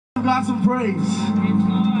God some praise?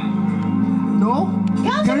 No?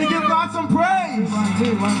 Can we give God some praise? One,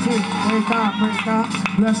 two. Praise God, praise God.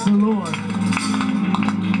 Bless the Lord.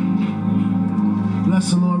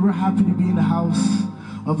 Bless the Lord. We're happy to be in the house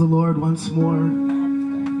of the Lord once more.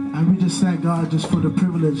 And we just thank God just for the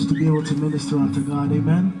privilege to be able to minister unto God.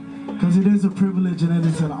 Amen. Because it is a privilege and it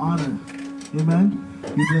is an honor. Amen.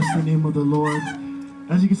 We bless the name of the Lord.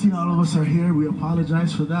 As you can see, all of us are here. We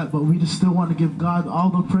apologize for that, but we just still want to give God all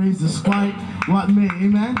the praise despite what may.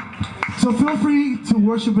 Amen. So feel free to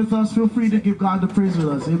worship with us. Feel free to give God the praise with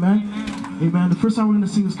us. Amen. Amen. The first song we're going to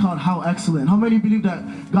sing is called How Excellent. How many believe that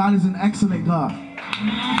God is an excellent God?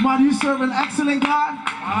 Come on, you serve an excellent God?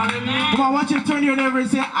 Come on, I want you to turn your neighbor and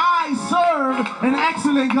say, I serve an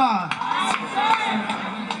excellent God.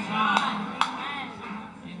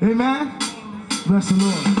 Amen. Bless the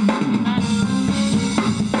Lord.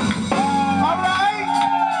 All right.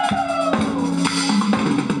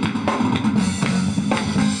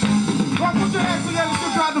 Come on, put your hands together. Let's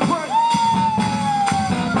give God the praise.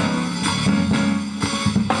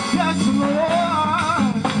 Yes, Lord.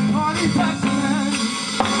 On His excellent.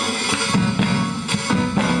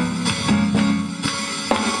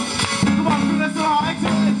 Come on, let's know how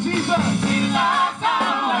excellent is Jesus. Come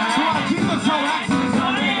on, Jesus, how excellent.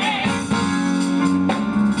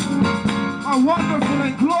 Wonderful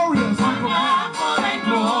and glorious. Wonderful and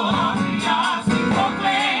glorious.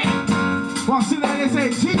 Well, see that they say,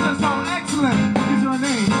 Jesus, how excellent is your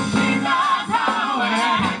name. Jesus, how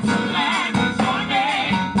excellent is your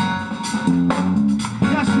name.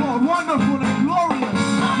 Yes, Lord, wonderful and glorious.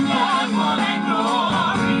 Wonderful and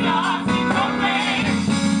glorious is your name.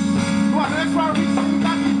 Well, that's why we sing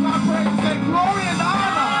that in our praise. Say, glory and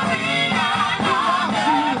honor.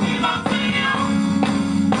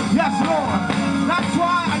 Yes, Lord. That's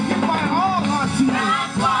why I give my all unto you.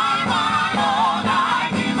 That's why my all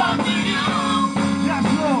I give unto you. Yes,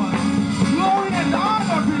 Lord. Glory and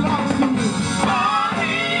honor belongs to you.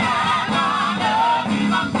 Glory and honor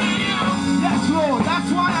belongs to you. Yes, Lord.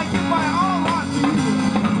 That's why I give my all unto you.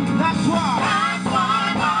 That's why. That's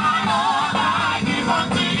why my all I give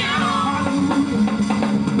unto you. Hallelujah.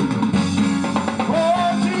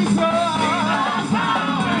 Oh, Jesus.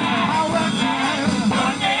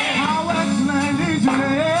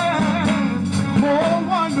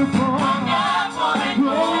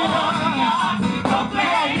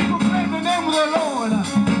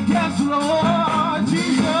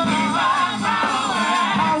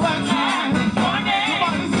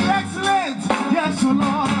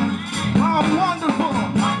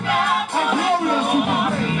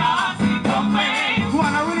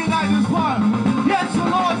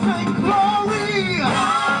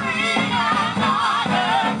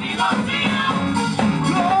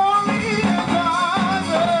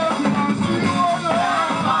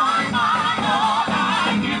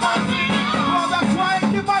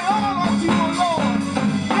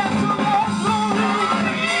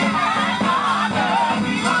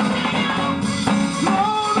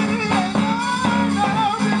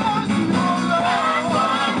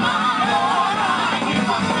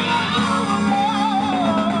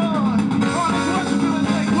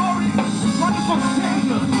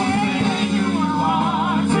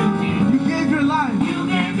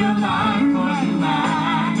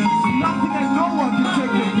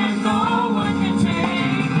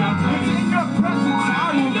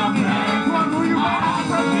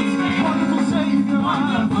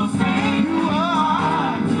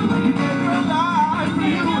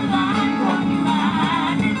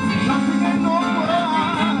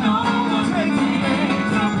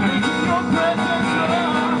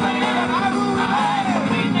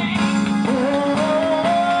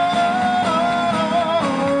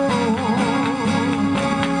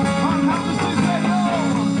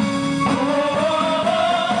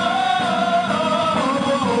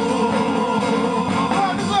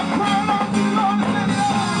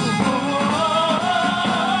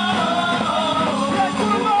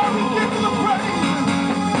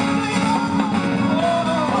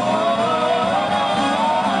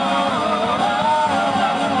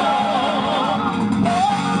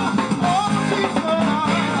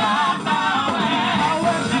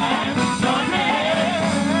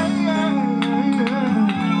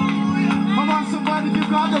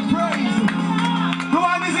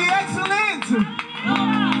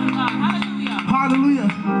 Hallelujah.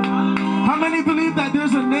 How many believe that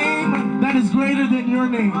there's a name that is greater than your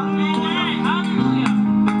name?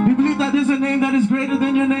 You believe that there's a name that is greater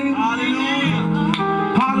than your name? Hallelujah.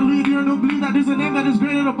 Hallelujah. Do you believe that there's a name that is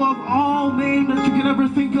greater above all names that you can ever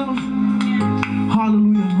think of?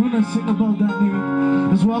 Hallelujah. We're going to sing about that name.